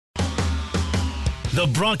The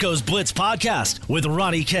Broncos Blitz podcast with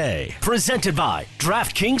Ronnie Kohrt. Presented by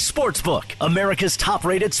DraftKings Sportsbook, America's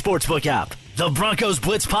top-rated sportsbook app. The Broncos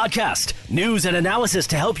Blitz podcast. News and analysis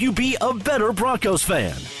to help you be a better Broncos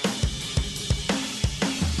fan.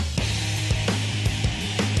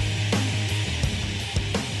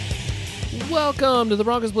 Welcome to the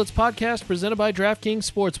Broncos Blitz podcast presented by DraftKings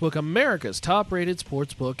Sportsbook, America's top-rated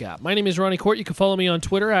sportsbook app. My name is Ronnie Kohrt. You can follow me on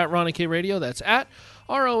Twitter at Ronnie K Radio. That's at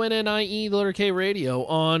RONNIE, the letter K Radio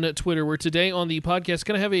on Twitter. We're today on the podcast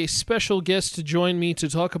going to have a special guest to join me to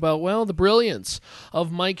talk about, well, the brilliance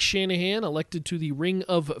of Mike Shanahan, elected to the Ring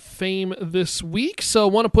of Fame this week. So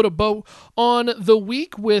I want to put a bow on the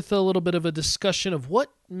week with a little bit of a discussion of what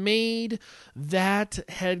made that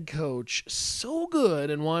head coach so good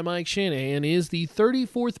and why Mike Shanahan is the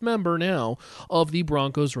 34th member now of the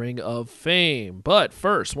Broncos Ring of Fame. But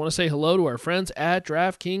first, I want to say hello to our friends at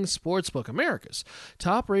DraftKings Sportsbook, America's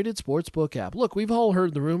top-rated sportsbook app. Look, we've all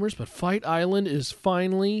heard the rumors, but Fight Island is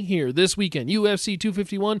finally here this weekend. UFC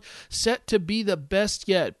 251 set to be the best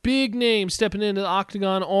yet. Big names stepping into the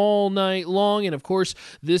octagon all night long, and of course,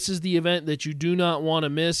 this is the event that you do not want to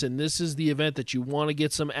miss, and this is the event that you want to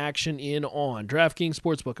get some action in on. DraftKings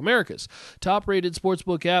Sportsbook, America's top-rated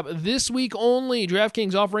sportsbook app. This week only,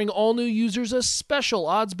 DraftKings offering all new users a special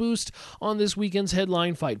odds boost on this weekend's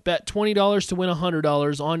headline fight. Bet $20 to win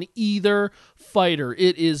 $100 on either fighter.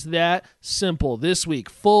 It is that simple. This week,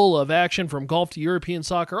 full of action from golf to European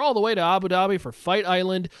soccer, all the way to Abu Dhabi for Fight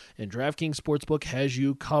Island, and DraftKings Sportsbook has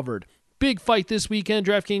you covered. Big fight this weekend.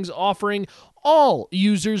 DraftKings offering all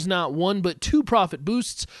users not one but two profit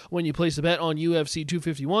boosts when you place a bet on UFC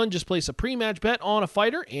 251. Just place a pre-match bet on a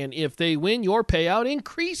fighter, and if they win, your payout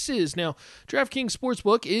increases. Now, DraftKings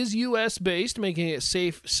Sportsbook is U.S.-based, making it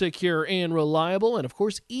safe, secure, and reliable, and of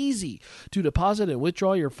course, easy to deposit and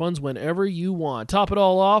withdraw your funds whenever you want. Top it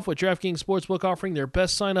all off with DraftKings Sportsbook offering their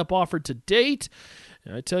best sign-up offer to date.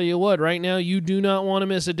 I tell you what, right now you do not want to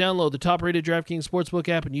miss it. Download the top-rated DraftKings Sportsbook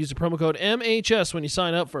app and use the promo code MHS when you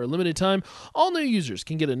sign up for a limited time. All new users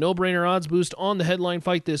can get a no-brainer odds boost on the headline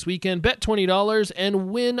fight this weekend. Bet $20 and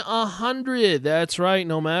win $100. That's right,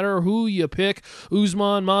 no matter who you pick,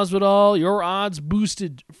 Usman, Masvidal, your odds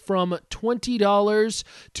boosted from $20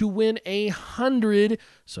 to win $100.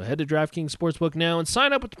 So head to DraftKings Sportsbook now and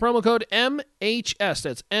sign up with the promo code MHS.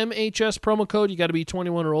 That's MHS promo code. You got to be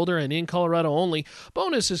 21 or older and in Colorado only.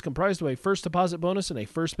 Bonus is comprised of a first deposit bonus and a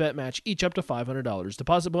first bet match, each up to $500.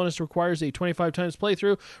 Deposit bonus requires a 25 times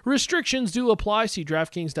playthrough. Restrictions do apply. See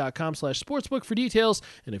DraftKings.com/sportsbook for details.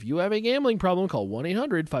 And if you have a gambling problem, call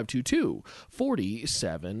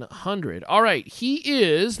 1-800-522-4700. All right, he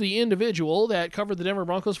is the individual that covered the Denver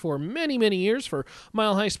Broncos for many, many years for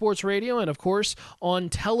Mile High Sports Radio, and of course on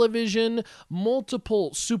television.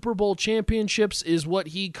 Multiple Super Bowl championships is what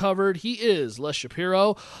he covered. He is Les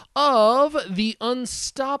Shapiro of the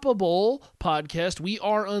Unstoppable podcast. We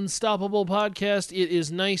Are Unstoppable podcast. It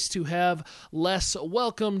is nice to have Les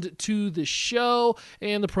welcomed to the show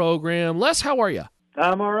and the program. Les, how are you?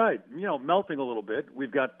 I'm all right. Melting a little bit.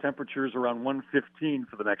 We've got temperatures around 115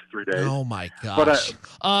 for the next 3 days. Oh, my gosh.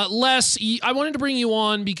 But, Les, I wanted to bring you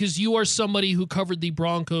on because you are somebody who covered the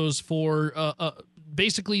Broncos for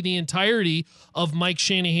basically the entirety of Mike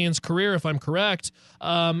Shanahan's career, if I'm correct.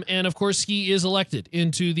 And, of course, he is elected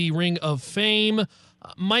into the Ring of Fame.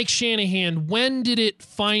 Mike Shanahan, when did it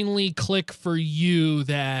finally click for you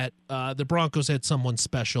that the Broncos had someone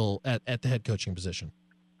special at the head coaching position?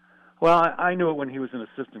 Well, I knew it when he was an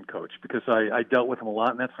assistant coach because I dealt with him a lot,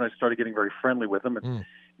 and that's when I started getting very friendly with him and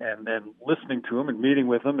listening to him and meeting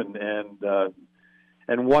with him and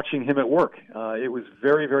watching him at work. It was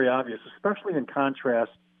very, very obvious, especially in contrast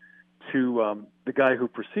to the guy who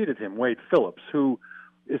preceded him, Wade Phillips, who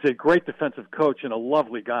is a great defensive coach and a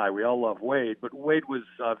lovely guy. We all love Wade, but Wade was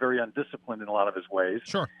very undisciplined in a lot of his ways.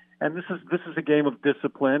 Sure. And this is a game of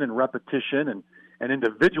discipline and repetition and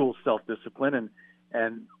individual self-discipline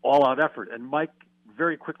and all-out effort. And Mike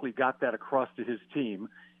very quickly got that across to his team,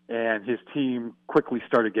 and his team quickly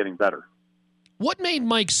started getting better. What made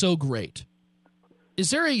Mike so great?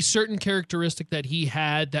 Is there a certain characteristic that he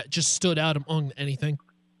had that just stood out among anything?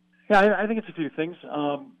 Yeah, I think it's a few things.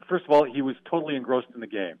 First of all, he was totally engrossed in the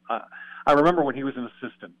game. I remember when he was an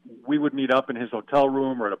assistant, we would meet up in his hotel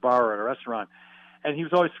room or at a bar or at a restaurant, and he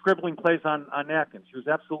was always scribbling plays on napkins. He was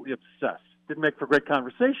absolutely obsessed. Didn't make for great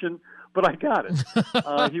conversation, but I got it.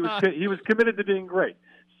 He was committed to being great.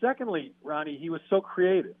 Secondly, Ronnie, he was so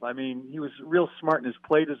creative. I mean, he was real smart in his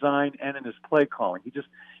play design and in his play calling.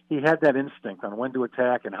 He had that instinct on when to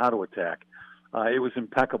attack and how to attack. It was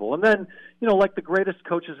impeccable. And then, like the greatest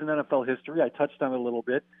coaches in NFL history, I touched on it a little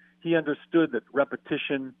bit, he understood that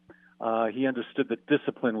repetition He understood that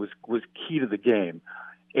discipline was key to the game.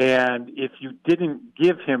 And if you didn't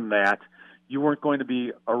give him that, you weren't going to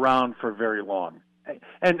be around for very long.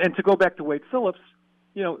 And to go back to Wade Phillips,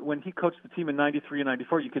 when he coached the team in 93 and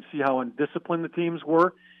 94, you could see how undisciplined the teams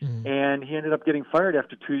were, and he ended up getting fired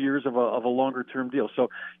after 2 years of a longer-term deal. So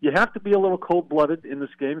you have to be a little cold-blooded in this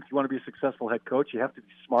game if you want to be a successful head coach. You have to be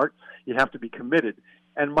smart. You have to be committed.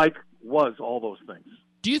 And Mike was all those things.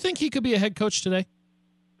 Do you think he could be a head coach today?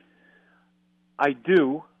 I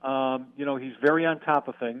do. He's very on top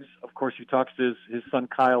of things. Of course, he talks to his son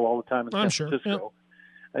Kyle all the time in San Francisco.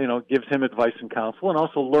 Yep. Gives him advice and counsel, and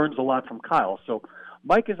also learns a lot from Kyle. So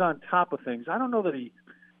Mike is on top of things. I don't know that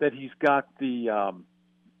he's got the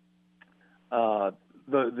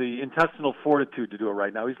intestinal fortitude to do it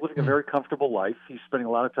right now. He's living a very comfortable life. He's spending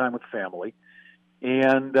a lot of time with family,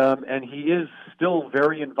 and he is still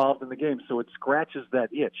very involved in the game. So it scratches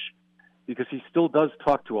that itch, because he still does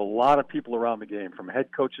talk to a lot of people around the game, from head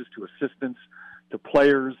coaches to assistants to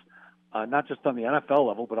players, not just on the NFL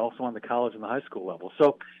level, but also on the college and the high school level.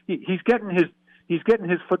 So he's getting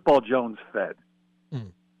his football Jones fed.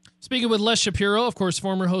 Speaking with Les Shapiro, of course,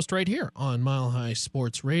 former host right here on Mile High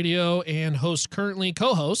Sports Radio, and currently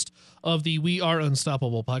co-host of the We Are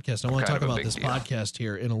Unstoppable podcast. I want to talk about this podcast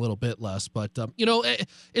here in a little bit, Les. But,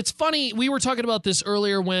 it's funny. We were talking about this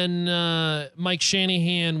earlier when Mike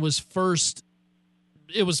Shanahan was first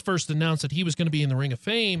announced that he was going to be in the Ring of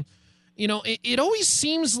Fame. It always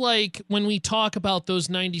seems like when we talk about those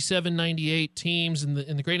 97, 98 teams and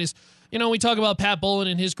the greatness, we talk about Pat Bowlen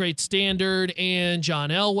and his great standard, and John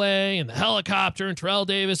Elway and the helicopter and Terrell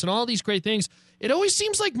Davis and all these great things. It always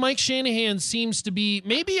seems like Mike Shanahan seems to be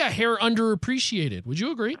maybe a hair underappreciated. Would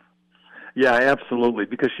you agree? Yeah, absolutely,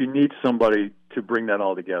 because you need somebody to bring that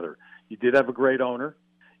all together. You did have a great owner.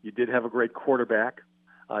 You did have a great quarterback.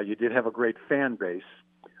 You did have a great fan base,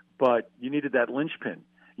 but you needed that linchpin.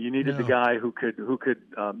 You needed the guy who could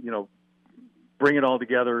bring it all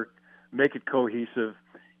together, make it cohesive,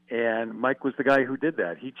 and Mike was the guy who did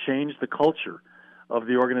that. He changed the culture of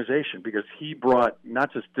the organization because he brought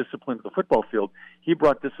not just discipline to the football field, he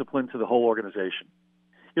brought discipline to the whole organization.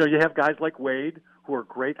 You have guys like Wade who are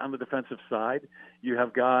great on the defensive side. You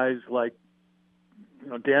have guys like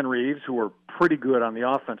Dan Reeves who are pretty good on the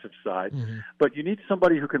offensive side, but you need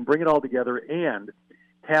somebody who can bring it all together and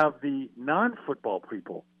have the non-football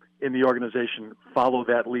people in the organization follow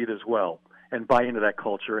that lead as well and buy into that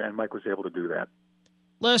culture, and Mike was able to do that.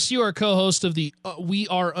 Les, you are co-host of the We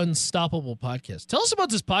Are Unstoppable podcast. Tell us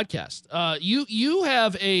about this podcast. You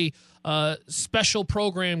have a special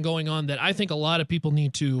program going on that I think a lot of people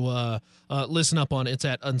need to listen up on. It's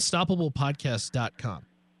at unstoppablepodcast.com.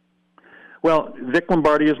 Well, Vic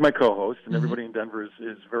Lombardi is my co-host, and everybody in Denver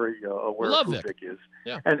is very aware of who Vic is.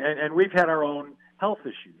 Yeah. And we've had our own health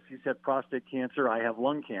issues. He's had prostate cancer. I have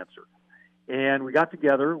lung cancer. And we got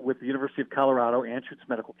together with the University of Colorado Anschutz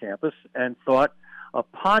Medical Campus and thought a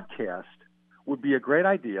podcast would be a great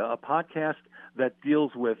idea, a podcast that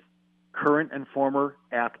deals with current and former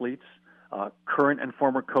athletes, current and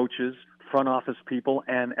former coaches, front office people,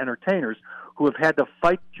 and entertainers who have had to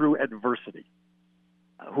fight through adversity,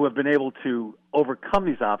 who have been able to overcome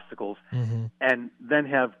these obstacles and then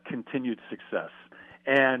have continued success.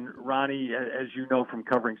 And Ronnie, as you know from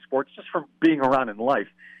covering sports, just from being around in life,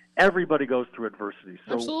 everybody goes through adversity.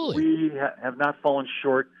 So Absolutely. We have not fallen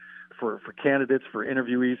short for candidates, for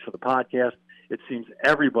interviewees, for the podcast. It seems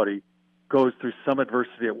everybody goes through some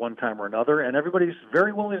adversity at one time or another, and everybody's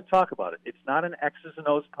very willing to talk about it. It's not an X's and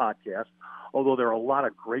O's podcast, although there are a lot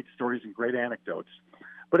of great stories and great anecdotes.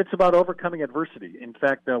 But it's about overcoming adversity. In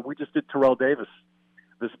fact, we just did Terrell Davis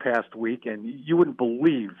this past week, and you wouldn't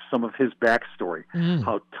believe some of his backstory,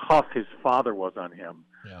 how tough his father was on him,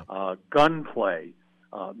 gunplay,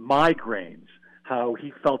 migraines, how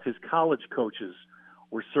he felt his college coaches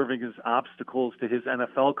were serving as obstacles to his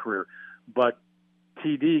NFL career. But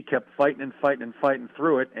TD kept fighting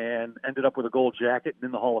through it and ended up with a gold jacket and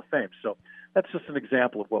in the Hall of Fame. So that's just an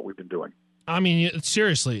example of what we've been doing. I mean,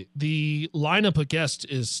 seriously, the lineup of guests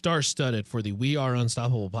is star-studded for the We Are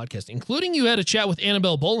Unstoppable podcast, including you had a chat with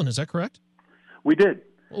Annabelle Bowlen. Is that correct? We did.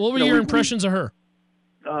 What were your impressions of her?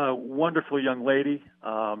 Wonderful young lady,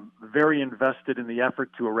 very invested in the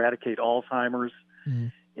effort to eradicate Alzheimer's,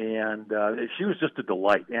 and she was just a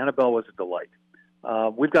delight. Annabelle was a delight.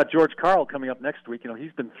 We've got George Karl coming up next week.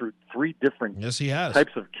 He's been through 3 different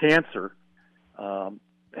types of cancer,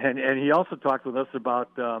 and he also talked with us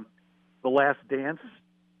about The Last Dance,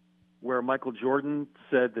 where Michael Jordan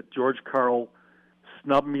said that George Karl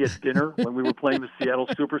snubbed me at dinner when we were playing the Seattle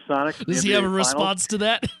Supersonics. Does he have a response to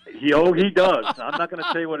that? He does. I'm not going to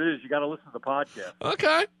tell you what it is. You got to listen to the podcast.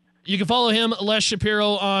 Okay. You can follow him, Les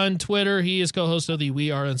Shapiro, on Twitter. He is co-host of the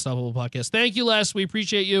We Are Unstoppable podcast. Thank you, Les. We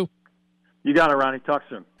appreciate you. You got it, Ronnie. Talk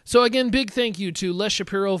soon. So again, big thank you to Les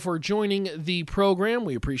Shapiro for joining the program.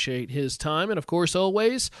 We appreciate his time. And of course,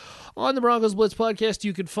 always, on the Broncos Blitz podcast,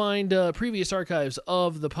 you can find previous archives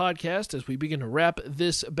of the podcast as we begin to wrap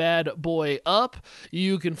this bad boy up.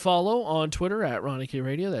 You can follow on Twitter at Ronnie K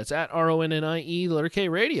Radio. That's at RONNIE, letter K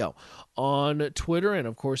Radio on Twitter, and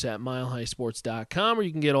of course at milehighsports.com, where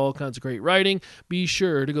you can get all kinds of great writing. Be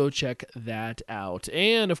sure to go check that out.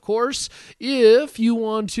 And of course, if you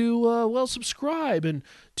want to, subscribe and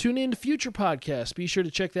tune in to future podcasts, be sure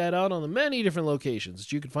to check that out on the many different locations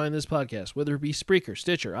that you can find this podcast, whether it be Spreaker,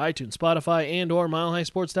 Stitcher, iTunes, Spotify, and or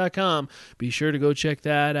milehighsports.com. Be sure to go check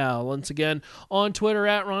that out. Once again, on Twitter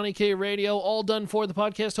at Ronnie K Radio, all done for the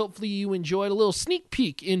podcast. Hopefully you enjoyed a little sneak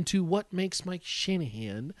peek into what makes Mike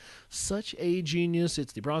Shanahan such a genius.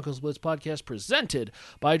 It's the Broncos Blitz podcast presented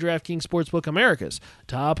by DraftKings Sportsbook, America's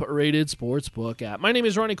top-rated sportsbook app. My name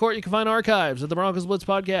is Ronnie Kohrt. You can find archives of the Broncos Blitz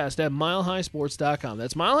podcast at milehighsports.com.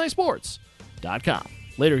 That's milehighsports.com.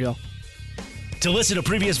 Later, y'all. To listen to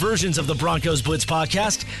previous versions of the Broncos Blitz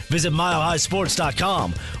podcast, visit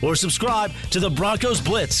milehighsports.com or subscribe to the Broncos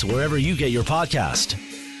Blitz wherever you get your podcast.